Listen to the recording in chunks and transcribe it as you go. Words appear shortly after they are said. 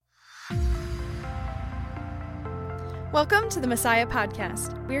Welcome to the Messiah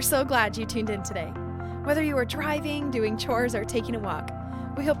Podcast. We are so glad you tuned in today. Whether you are driving, doing chores, or taking a walk,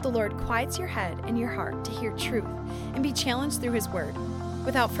 we hope the Lord quiets your head and your heart to hear truth and be challenged through His Word.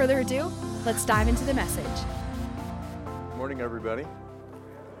 Without further ado, let's dive into the message. Good morning, everybody.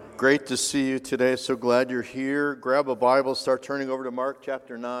 Great to see you today. So glad you're here. Grab a Bible, start turning over to Mark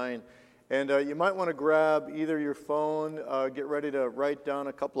chapter 9. And you might want to grab either your phone, get ready to write down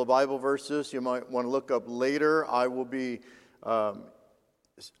a couple of Bible verses. You might want to look up later. I will be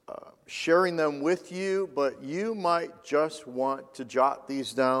sharing them with you, but you might just want to jot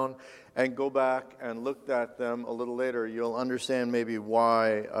these down and go back and look at them a little later. You'll understand maybe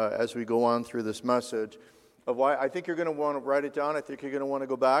why as we go on through this message of why I think you're going to want to write it down. I think you're going to want to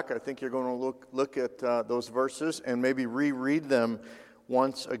go back. I think you're going to look at those verses and maybe reread them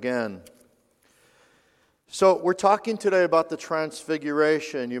once again. So we're talking today about the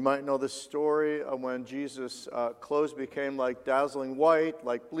Transfiguration. You might know the story of when Jesus' clothes became like dazzling white,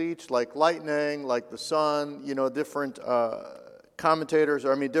 like bleach, like lightning, like the sun. You know, different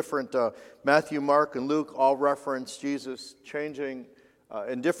different Matthew, Mark, and Luke all reference Jesus changing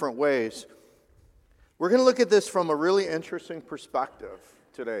in different ways. We're going to look at this from a really interesting perspective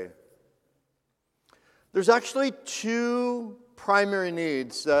today. There's actually two primary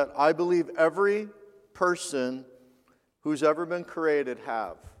needs that I believe every person who's ever been created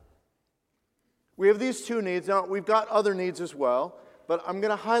have. We have these two needs. Now, we've got other needs as well, but I'm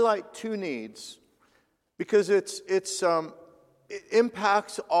going to highlight two needs because it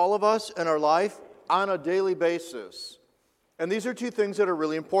impacts all of us in our life on a daily basis. And these are two things that are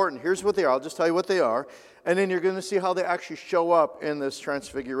really important. Here's what they are. I'll just tell you what they are, and then you're going to see how they actually show up in this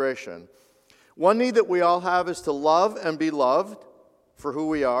Transfiguration. One need that we all have is to love and be loved for who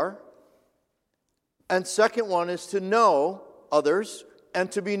we are. And second one is to know others and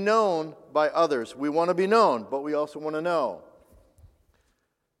to be known by others. We want to be known, but we also want to know.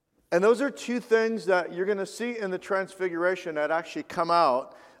 And those are two things that you're going to see in the Transfiguration that actually come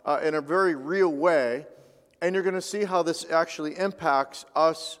out in a very real way. And you're going to see how this actually impacts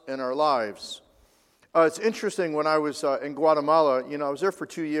us in our lives. It's interesting, when I was in Guatemala, I was there for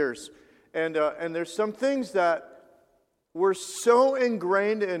 2 years. And there's some things that were so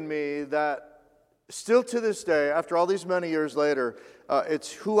ingrained in me that still to this day, after all these many years later,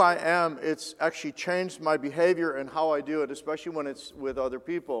 it's who I am. It's actually changed my behavior and how I do it, especially when it's with other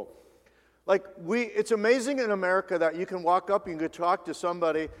people. It's amazing in America that you can walk up, you can talk to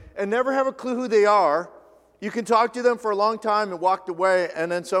somebody and never have a clue who they are. You can talk to them for a long time and walk away, and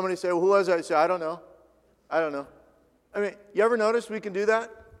then somebody say, well, who was that? You say, I don't know. I mean, you ever notice we can do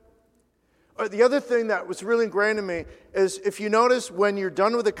that? The other thing that was really ingrained in me is, if you notice, when you're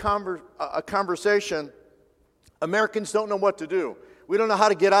done with a conversation, Americans don't know what to do. We don't know how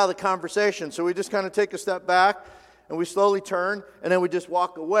to get out of the conversation, so we just kind of take a step back, and we slowly turn, and then we just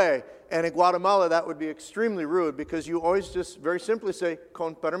walk away. And in Guatemala, that would be extremely rude, because you always just very simply say,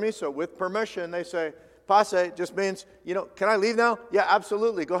 con permiso, with permission. They say, pase, just means, can I leave now? Yeah,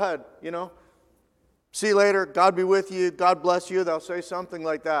 absolutely, go ahead, See you later, God be with you, God bless you. They'll say something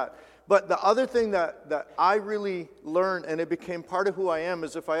like that. But the other thing that I really learned, and it became part of who I am,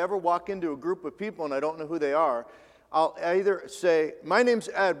 is if I ever walk into a group of people and I don't know who they are, I'll either say, my name's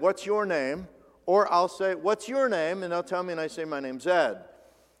Ed, what's your name? Or I'll say, what's your name? And they'll tell me, and I say, my name's Ed.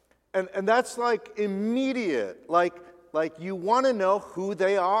 And that's like immediate. Like you want to know who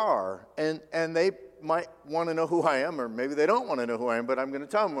they are. And they might want to know who I am, or maybe they don't want to know who I am, but I'm going to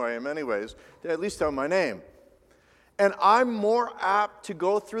tell them who I am anyways, to at least tell them my name. And I'm more apt to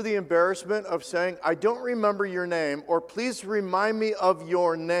go through the embarrassment of saying, I don't remember your name, or please remind me of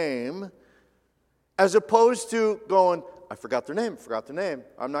your name, as opposed to going, I forgot their name.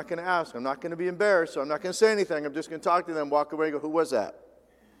 I'm not going to ask. I'm not going to be embarrassed, so I'm not going to say anything. I'm just going to talk to them, walk away, and go, who was that?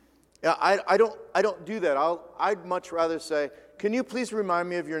 Yeah, I don't do that. I'd much rather say, can you please remind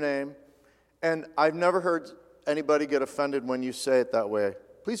me of your name? And I've never heard anybody get offended when you say it that way.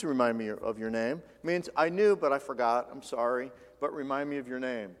 Please remind me of your name. Means I knew, but I forgot. I'm sorry, but remind me of your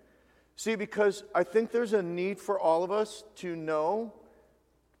name. See, because I think there's a need for all of us to know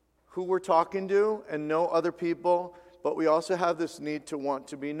who we're talking to and know other people, but we also have this need to want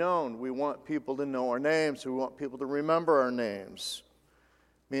to be known. We want people to know our names. We want people to remember our names.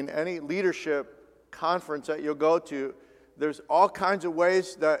 I mean, any leadership conference that you'll go to, there's all kinds of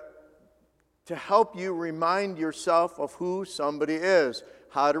ways that to help you remind yourself of who somebody is,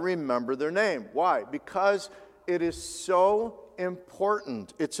 how to remember their name. Why? Because it is so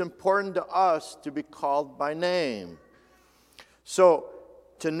important. It's important to us to be called by name. So,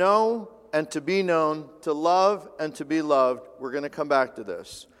 to know and to be known, to love and to be loved, we're going to come back to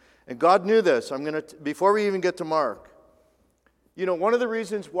this. And God knew this. Before we even get to Mark, You know, one of the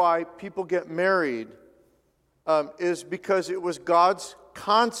reasons why people get married is because it was God's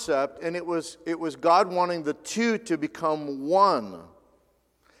concept, and it was God wanting the two to become one.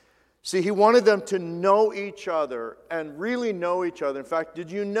 See, He wanted them to know each other and really know each other. In fact,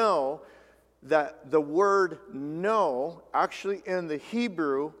 did you know that the word know, actually in the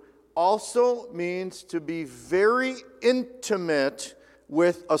Hebrew, also means to be very intimate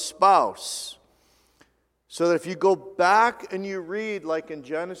with a spouse? So that if you go back and you read, like in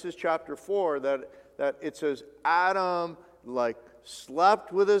Genesis chapter 4, that it says Adam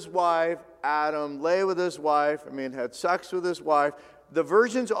slept with his wife, Adam lay with his wife, had sex with his wife. The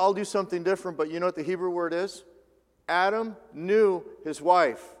versions all do something different, but you know what the Hebrew word is? Adam knew his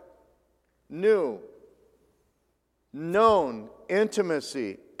wife. Knew. Known.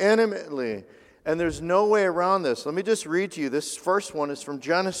 Intimacy. Intimately. And there's no way around this. Let me just read to you. This first one is from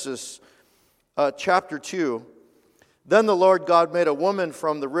Genesis chapter 2. Then the Lord God made a woman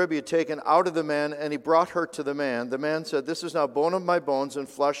from the rib He had taken out of the man, and He brought her to the man. The man said, "This is now bone of my bones and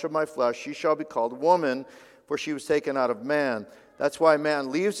flesh of my flesh. She shall be called woman, for she was taken out of man." That's why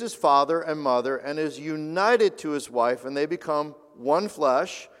man leaves his father and mother and is united to his wife, and they become one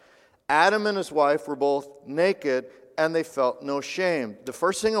flesh. Adam and his wife were both naked, and they felt no shame. The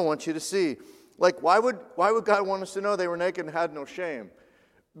first thing I want you to see, why would God want us to know they were naked and had no shame?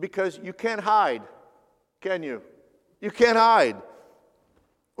 Because you can't hide, can you? You can't hide.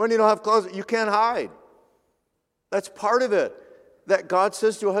 When you don't have clothes, you can't hide. That's part of it. That God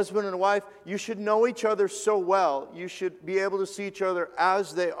says to a husband and a wife, you should know each other so well, you should be able to see each other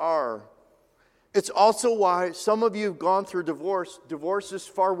as they are. It's also why some of you have gone through divorce. Divorce is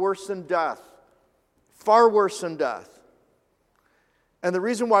far worse than death. Far worse than death. And the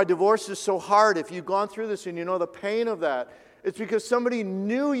reason why divorce is so hard, if you've gone through this and you know the pain of that, it's because somebody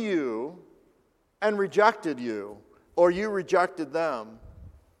knew you and rejected you, or you rejected them.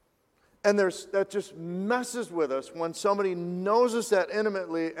 And that just messes with us when somebody knows us that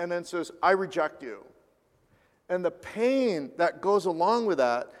intimately and then says, "I reject you." And the pain that goes along with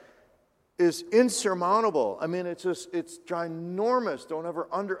that is insurmountable. It's ginormous. Don't ever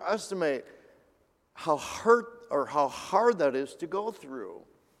underestimate how hurt or how hard that is to go through.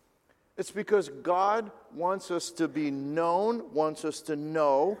 It's because God wants us to be known, wants us to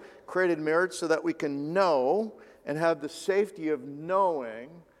know, created marriage so that we can know and have the safety of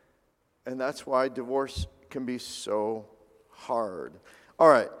knowing. And that's why divorce can be so hard. All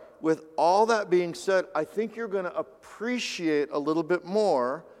right, with all that being said, I think you're going to appreciate a little bit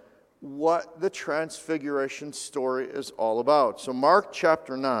more what the Transfiguration story is all about. So Mark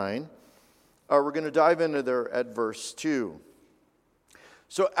chapter 9, we're going to dive into there at verse 2.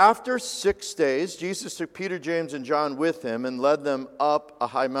 So after 6 days, Jesus took Peter, James, and John with him and led them up a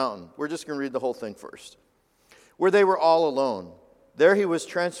high mountain. We're just going to read the whole thing first. Where they were all alone. There he was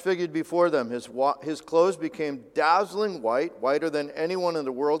transfigured before them. His clothes became dazzling white, whiter than anyone in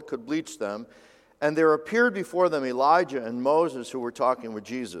the world could bleach them. And there appeared before them Elijah and Moses, who were talking with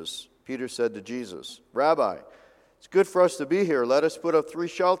Jesus. Peter said to Jesus, "Rabbi, it's good for us to be here. Let us put up 3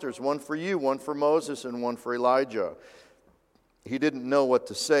 shelters, one for you, one for Moses, and one for Elijah." He didn't know what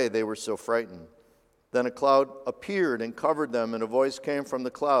to say. They were so frightened. Then a cloud appeared and covered them, and a voice came from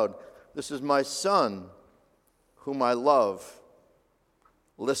the cloud, "This is my son, whom I love.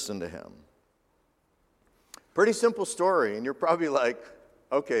 Listen to him." Pretty simple story, and you're probably like,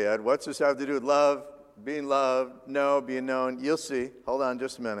 "Okay, Ed, what's this have to do with love, being loved, being known?" You'll see. Hold on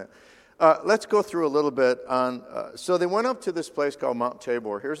just a minute. Let's go through a little bit on, so they went up to this place called Mount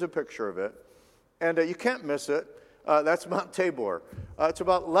Tabor. Here's a picture of it, and you can't miss it. That's Mount Tabor. It's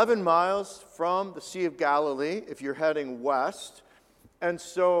about 11 miles from the Sea of Galilee if you're heading west. And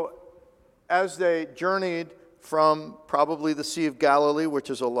so as they journeyed from probably the Sea of Galilee,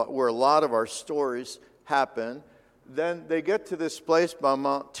 which is where a lot of our stories happen, then they get to this place by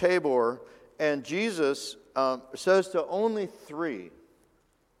Mount Tabor, and Jesus says to only 3.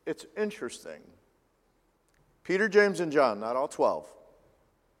 It's interesting. Peter, James, and John, not all 12.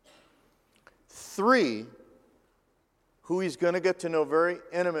 3 who he's going to get to know very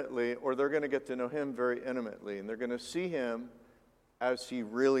intimately, or they're going to get to know him very intimately, and they're going to see him as he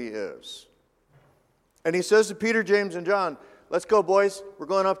really is. And he says to Peter, James, and John, "Let's go, boys. We're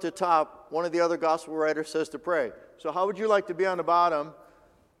going up to the top." One of the other gospel writers says to pray. So how would you like to be on the bottom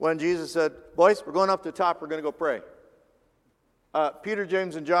when Jesus said, "Boys, we're going up to the top. We're going to go pray"? Peter,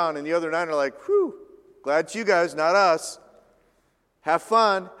 James, and John and the other 9 are like, "Whew, glad it's you guys, not us. Have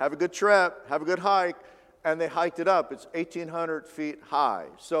fun. Have a good trip. Have a good hike." And they hiked it up. It's 1,800 feet high.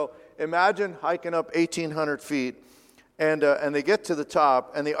 So imagine hiking up 1,800 feet. And they get to the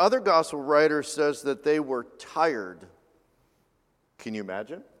top, and the other gospel writer says that they were tired. Can you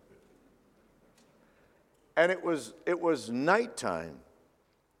imagine? And it was nighttime,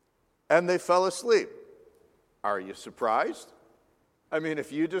 and they fell asleep. Are you surprised? I mean,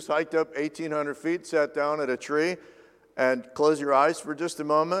 if you just hiked up 1,800 feet, sat down at a tree, and close your eyes for just a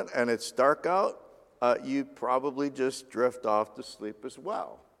moment, and it's dark out, you'd probably just drift off to sleep as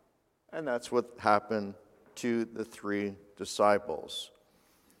well. And that's what happened to the 3 disciples.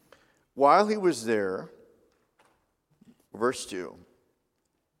 While he was there, verse 2,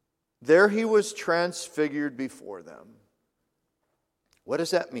 there he was transfigured before them. What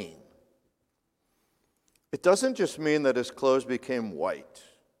does that mean? It doesn't just mean that his clothes became white.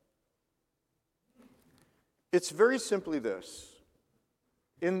 It's very simply this.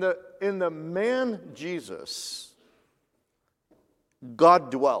 In the man Jesus, God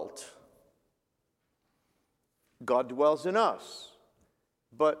dwelt. God dwells in us.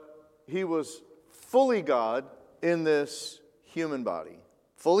 But he was fully God in this human body.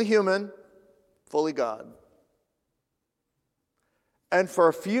 Fully human, fully God. And for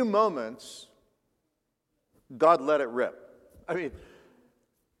a few moments, God let it rip. I mean,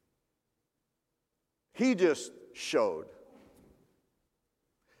 he just showed.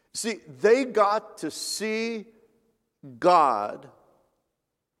 See, they got to see God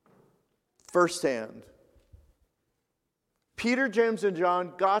firsthand. Peter, James, and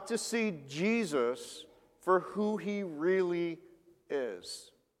John got to see Jesus for who he really is.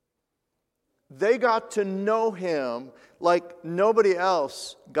 They got to know him like nobody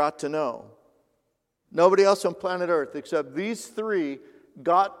else got to know. Nobody else on planet Earth except these 3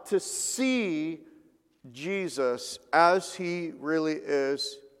 got to see Jesus as he really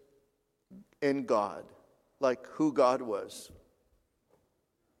is in God, like who God was.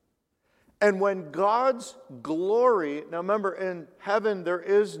 And when God's glory, now remember, in heaven there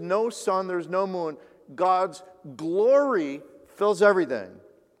is no sun, there's no moon. God's glory fills everything.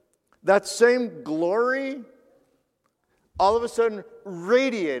 That same glory all of a sudden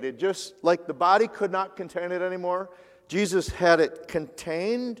radiated, just like the body could not contain it anymore. Jesus had it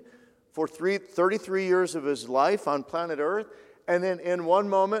contained for 33 years of his life on planet Earth. And then in one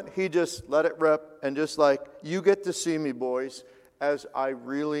moment, he just let it rip and just like, you get to see me, boys, as I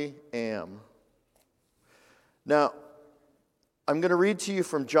really am. Now, I'm going to read to you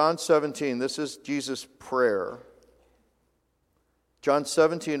from John 17. This is Jesus' prayer. John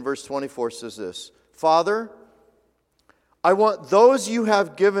 17, verse 24 says this, Father, I want those you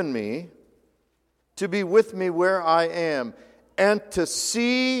have given me to be with me where I am and to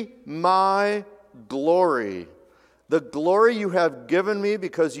see my glory. The glory you have given me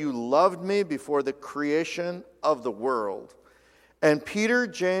because you loved me before the creation of the world. And Peter,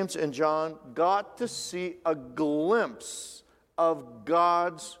 James, and John got to see a glimpse of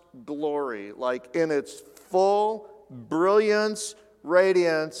God's glory, like in its full brilliance,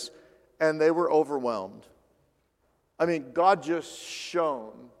 radiance, and they were overwhelmed. I mean, God just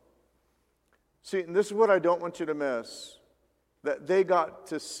shone. See, and this is what I don't want you to miss, that they got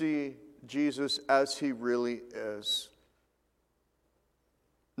to see Jesus as he really is.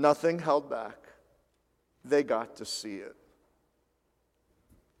 Nothing held back. They got to see it.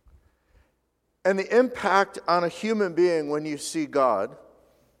 And the impact on a human being when you see God,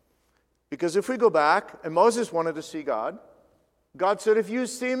 because if we go back, and Moses wanted to see God, God said, if you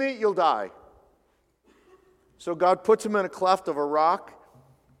see me, you'll die. So God puts him in a cleft of a rock.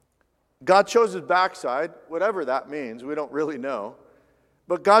 God shows his backside, whatever that means, we don't really know.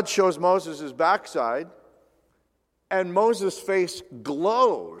 But God shows Moses his backside, and Moses' face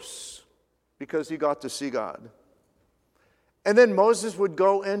glows because he got to see God. And then Moses would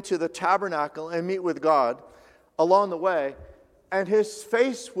go into the tabernacle and meet with God along the way, and his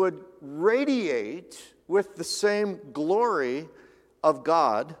face would radiate with the same glory of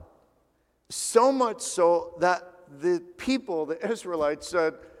God, so much so that the people, the Israelites,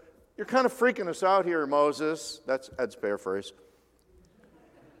 said, you're kind of freaking us out here, Moses. That's Ed's paraphrase.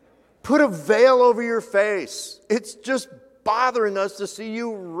 Put a veil over your face. It's just bothering us to see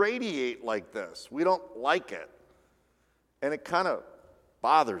you radiate like this. We don't like it. And it kind of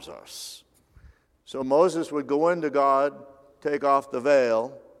bothers us. So Moses would go into God, take off the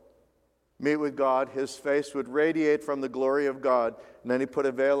veil, meet with God. His face would radiate from the glory of God. And then he'd put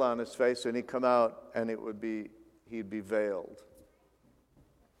a veil on his face and he'd come out and he'd be veiled.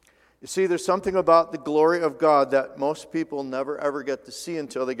 You see, there's something about the glory of God that most people never ever get to see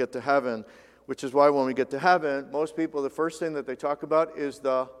until they get to heaven, which is why when we get to heaven, most people, the first thing that they talk about is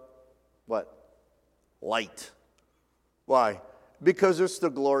the, what? Light. Why? Because it's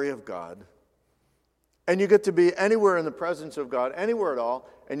the glory of God. And you get to be anywhere in the presence of God, anywhere at all,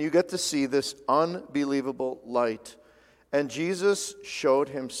 and you get to see this unbelievable light. and Jesus showed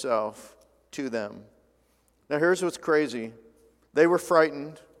himself to them. Now here's what's crazy. They were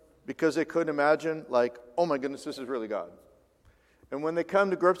frightened because they couldn't imagine, like, oh my goodness, this is really God. And when they come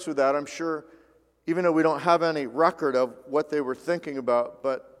to grips with that, I'm sure, even though we don't have any record of what they were thinking about,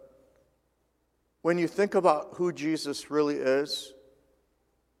 but when you think about who Jesus really is,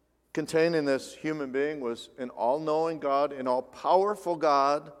 contained in this human being was an all-knowing God, an all-powerful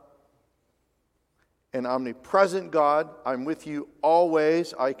God, an omnipresent God. I'm with you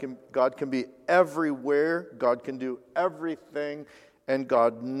always. God can be everywhere. God can do everything. And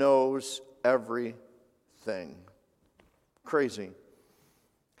God knows everything. Crazy.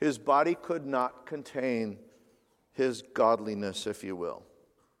 His body could not contain his godliness, if you will.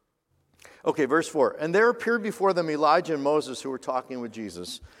 Okay, verse 4. And there appeared before them Elijah and Moses, who were talking with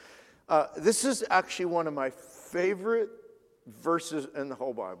Jesus. This is actually one of my favorite verses in the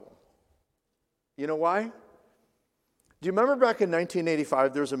whole Bible. You know why? Do you remember back in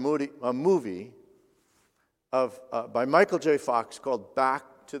 1985, there was a movie by Michael J. Fox called Back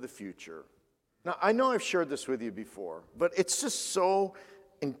to the Future. Now, I know I've shared this with you before, but it's just so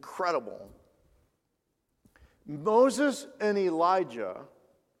incredible. Moses and Elijah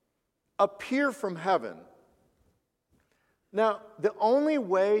appear from heaven. Now, the only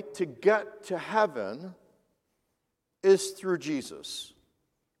way to get to heaven is through Jesus.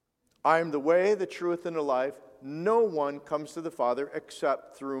 I am the way, the truth, and the life. No one comes to the Father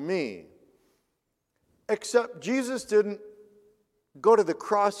except through me. Except Jesus didn't go to the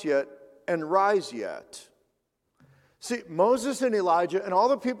cross yet and rise yet. See, Moses and Elijah and all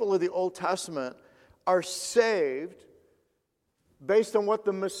the people of the Old Testament are saved based on what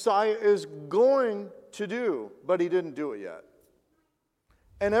the Messiah is going to do, but he didn't do it yet.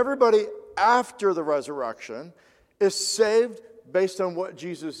 And everybody after the resurrection is saved based on what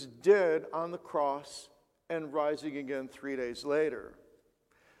Jesus did on the cross and rising again 3 days later.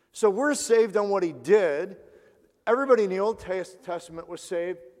 So we're saved on what he did. Everybody in the Old Testament was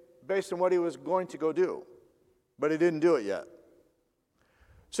saved based on what he was going to go do, but he didn't do it yet.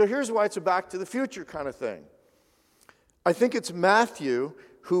 So here's why it's a back to the future kind of thing. I think it's Matthew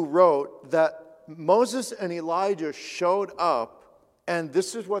who wrote that Moses and Elijah showed up, and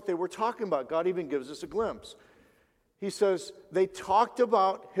this is what they were talking about. God even gives us a glimpse. He says they talked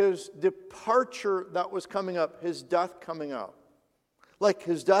about his departure that was coming up, his death coming up, like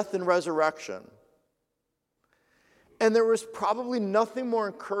his death and resurrection. And there was probably nothing more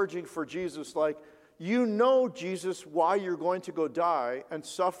encouraging for Jesus, like, you know, Jesus, why you're going to go die and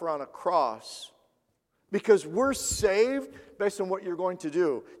suffer on a cross, because we're saved based on what you're going to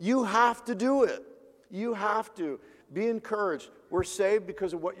do. You have to do it. You have to. Be encouraged. We're saved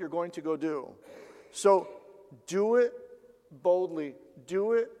because of what you're going to go do. So do it boldly.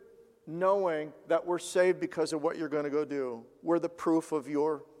 Do it knowing that we're saved because of what you're going to go do. We're the proof of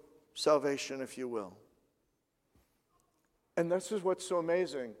your salvation, if you will. And this is what's so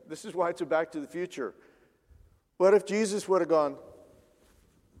amazing. This is why it's a back to the future. What if Jesus would have gone,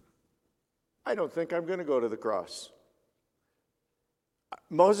 I don't think I'm going to go to the cross.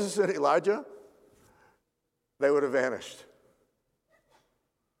 Moses and Elijah, they would have vanished.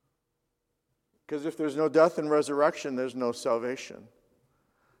 Because if there's no death and resurrection, there's no salvation.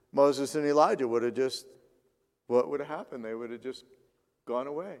 Moses and Elijah would have just, what would have happened? They would have just gone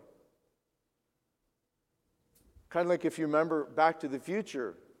away. Kind of like if you remember Back to the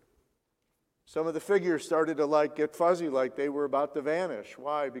Future, some of the figures started to get fuzzy, like they were about to vanish.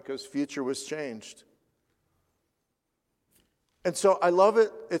 Why? Because future was changed. And so I love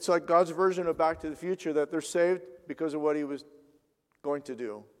it. It's like God's version of Back to the Future, that they're saved because of what he was going to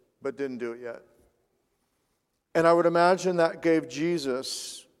do, but didn't do it yet. And I would imagine that gave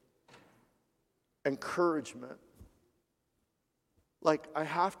Jesus encouragement. Like, I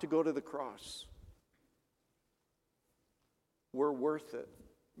have to go to the cross. We're worth it,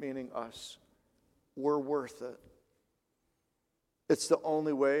 meaning us. We're worth it. It's the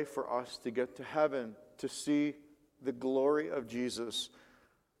only way for us to get to heaven, to see the glory of Jesus,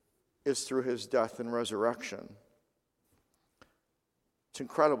 is through his death and resurrection. It's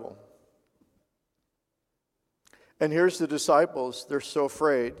incredible. And here's the disciples. They're so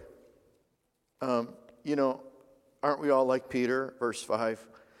afraid. Aren't we all like Peter? Verse 5.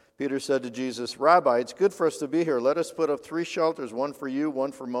 Peter said to Jesus, Rabbi, it's good for us to be here. Let us put up 3 shelters, one for you,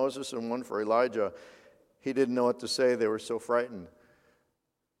 one for Moses, and one for Elijah. He didn't know what to say. They were so frightened.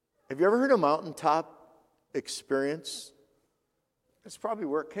 Have you ever heard a mountaintop experience? That's probably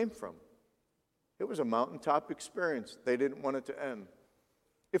where it came from. It was a mountaintop experience. They didn't want it to end.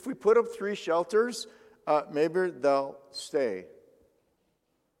 If we put up 3 shelters, maybe they'll stay.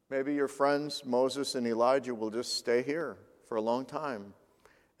 Maybe your friends, Moses and Elijah, will just stay here for a long time.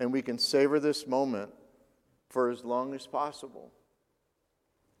 And we can savor this moment for as long as possible.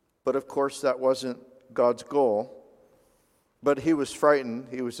 But of course, that wasn't God's goal. But he was frightened.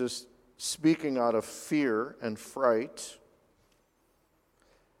 He was just speaking out of fear and fright.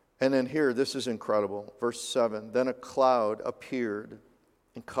 And then here, this is incredible. Verse 7, then a cloud appeared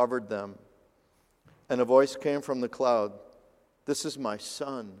and covered them. And a voice came from the cloud, "This is my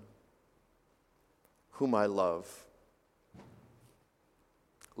son, whom I love.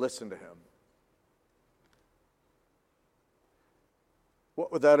 Listen to him."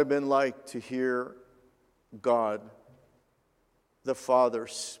 What would that have been like to hear God, the Father,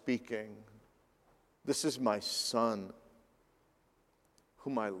 speaking? "This is my son,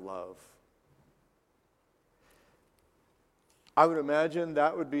 whom I love." I would imagine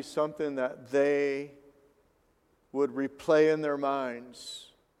that would be something that they would replay in their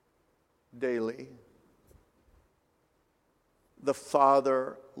minds daily. The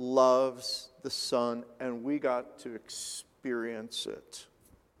Father loves the Son, and we got to experience it.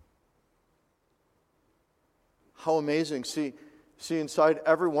 How amazing. See, inside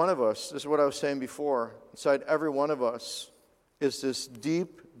every one of us, this is what I was saying before, inside every one of us is this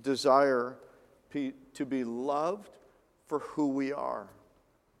deep desire to be loved for who we are.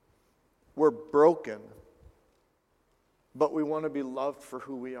 We're broken, but we want to be loved for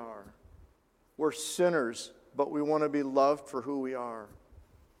who we are. We're sinners, but we want to be loved for who we are.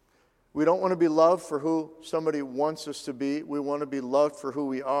 We don't want to be loved for who somebody wants us to be. We want to be loved for who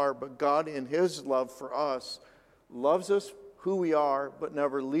we are. But God, in His love for us, loves us who we are, but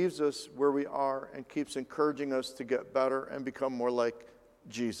never leaves us where we are and keeps encouraging us to get better and become more like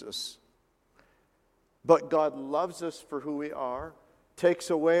Jesus. But God loves us for who we are, takes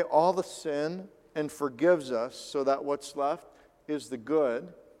away all the sin, and forgives us so that what's left is the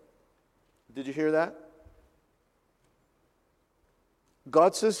good. Did you hear that?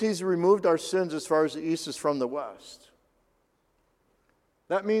 God says He's removed our sins as far as the east is from the west.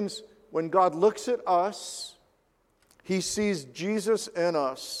 That means when God looks at us, He sees Jesus in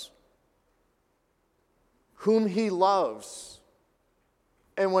us, whom He loves.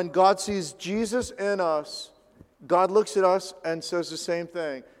 And when God sees Jesus in us, God looks at us and says the same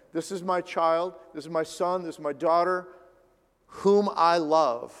thing. "This is my child, this is my son, this is my daughter, whom I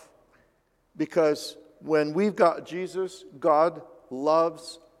love." Because when we've got Jesus, God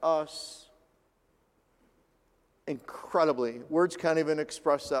loves us incredibly. Words can't even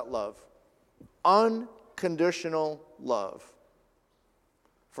express that love. Unconditional love.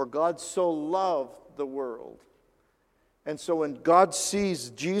 For God so loved the world. And so when God sees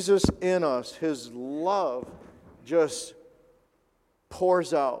Jesus in us, His love just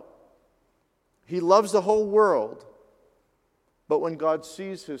pours out. He loves the whole world. But when God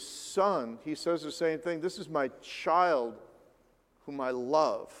sees His Son, He says the same thing. "This is my child whom I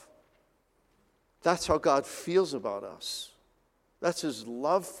love." That's how God feels about us. That's His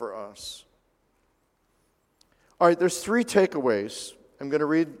love for us. All right, there's 3 takeaways. I'm going to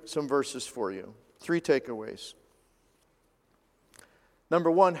read some verses for you. 3 takeaways.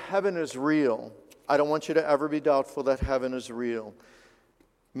 Number 1, heaven is real. I don't want you to ever be doubtful that heaven is real.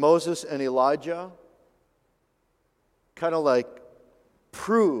 Moses and Elijah kind of like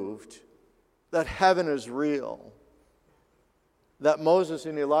proved that heaven is real. That Moses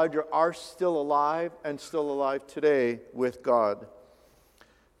and Elijah are still alive and still alive today with God.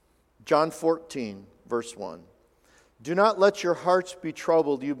 John 14, verse 1. "Do not let your hearts be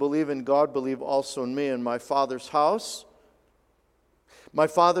troubled. You believe in God, believe also in me. In my Father's house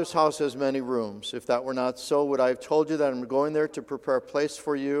has many rooms. If that were not so, would I have told you that I'm going there to prepare a place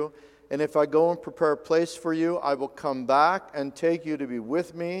for you? And if I go and prepare a place for you, I will come back and take you to be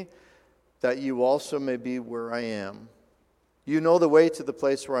with me, that you also may be where I am. You know the way to the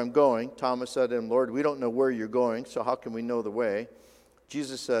place where I'm going." Thomas said to him, "Lord, we don't know where you're going, so how can we know the way?"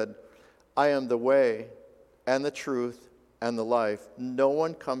 Jesus said, "I am the way and the truth and the life. No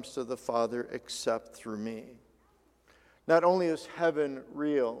one comes to the Father except through me." Not only is heaven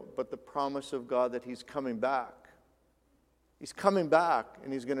real, but the promise of God that He's coming back. He's coming back,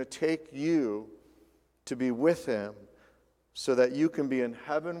 and He's going to take you to be with Him so that you can be in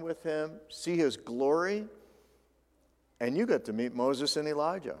heaven with Him, see His glory, and you get to meet Moses and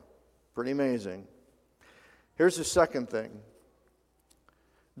Elijah. Pretty amazing. Here's the second thing.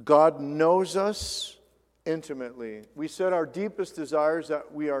 God knows us intimately. We said our deepest desire is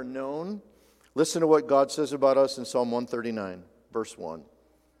that we are known. Listen to what God says about us in Psalm 139, verse 1.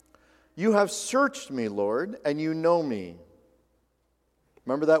 "You have searched me, Lord, and you know me."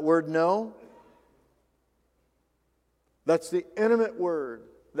 Remember that word know? That's the intimate word.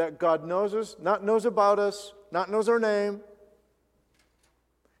 that God knows us, not knows about us, not knows our name.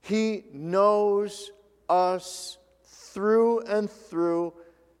 He knows us through and through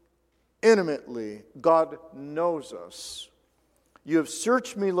intimately. God knows us. You have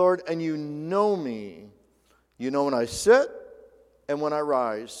searched me, Lord, and you know me. You know when I sit and when I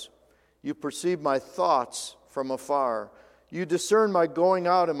rise. You perceive my thoughts from afar. You discern my going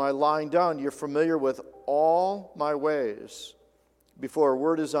out and my lying down. You're familiar with all my ways. Before a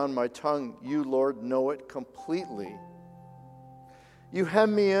word is on my tongue, you, Lord, know it completely. You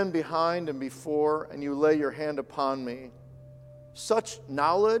hem me in behind and before, and you lay your hand upon me. Such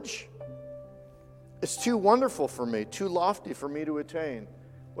knowledge is too wonderful for me, too lofty for me to attain.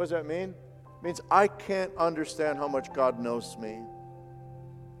 What does that mean? It means I can't understand how much God knows me.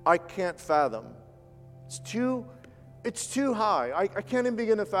 I can't fathom. It's too high. I can't even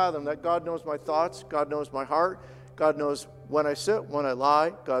begin to fathom that God knows my thoughts, God knows my heart, God knows when I sit, when I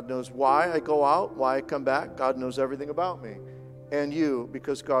lie, God knows why I go out, why I come back, God knows everything about me. And you,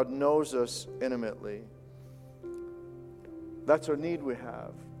 because God knows us intimately. That's a need we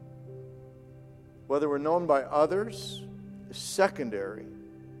have. Whether we're known by others is secondary.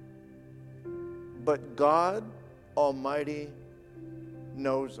 But God Almighty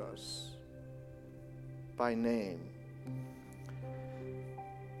knows us by name.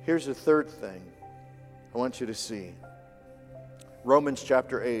 Here's the third thing I want you to see. Romans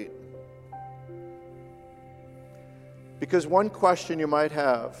chapter 8. Because one question you might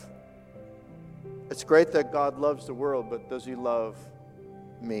have, it's great that God loves the world, but does he love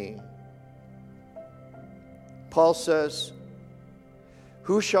me? Paul says,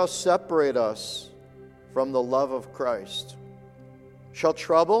 who shall separate us from the love of Christ? Shall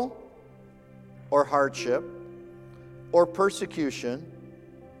trouble, or hardship, or persecution,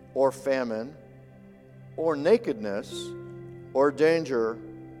 or famine, or nakedness, or danger,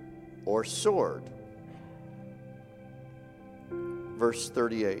 or sword? Verse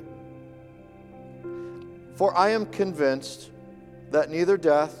 38. For I am convinced that neither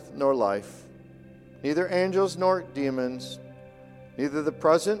death nor life, neither angels nor demons, neither the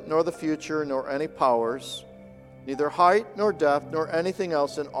present nor the future, nor any powers, neither height nor depth, nor anything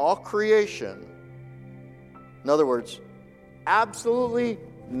else in all creation, in other words, absolutely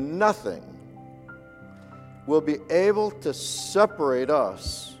nothing, will be able to separate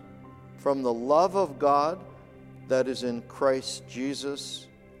us from the love of God that is in Christ Jesus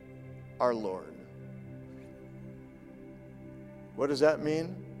our Lord. What does that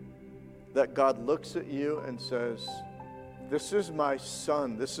mean? That God looks at you and says, this is my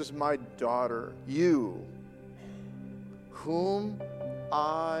son, this is my daughter, you, whom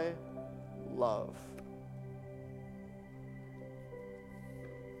I love.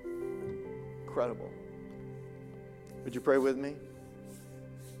 Incredible. Would you pray with me?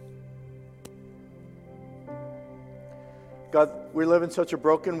 God, we live in such a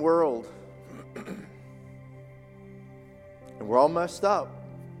broken world. And we're all messed up.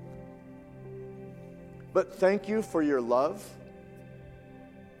 But thank you for your love.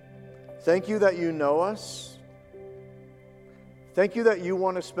 Thank you that you know us. Thank you that you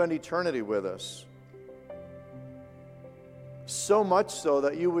want to spend eternity with us. So much so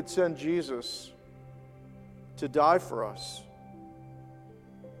that you would send Jesus to die for us,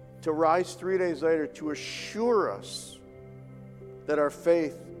 to rise 3 days later to assure us that our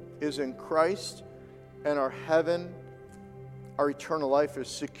faith is in Christ and our heaven, our eternal life is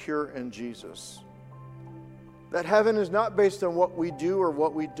secure in Jesus. That heaven is not based on what we do or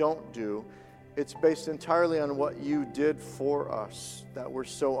what we don't do. It's based entirely on what you did for us that we're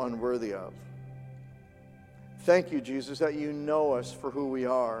so unworthy of. Thank you, Jesus, that you know us for who we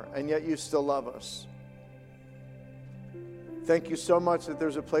are, and yet you still love us. Thank you so much that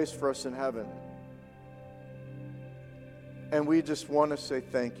there's a place for us in heaven. And we just want to say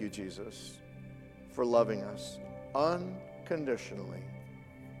thank you, Jesus, for loving us unconditionally.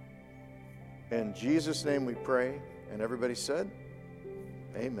 In Jesus' name we pray, and everybody said,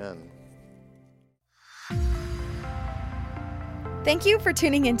 amen. Thank you for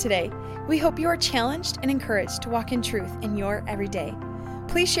tuning in today. We hope you are challenged and encouraged to walk in truth in your everyday.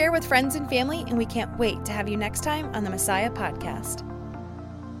 Please share with friends and family, and we can't wait to have you next time on the Messiah Podcast.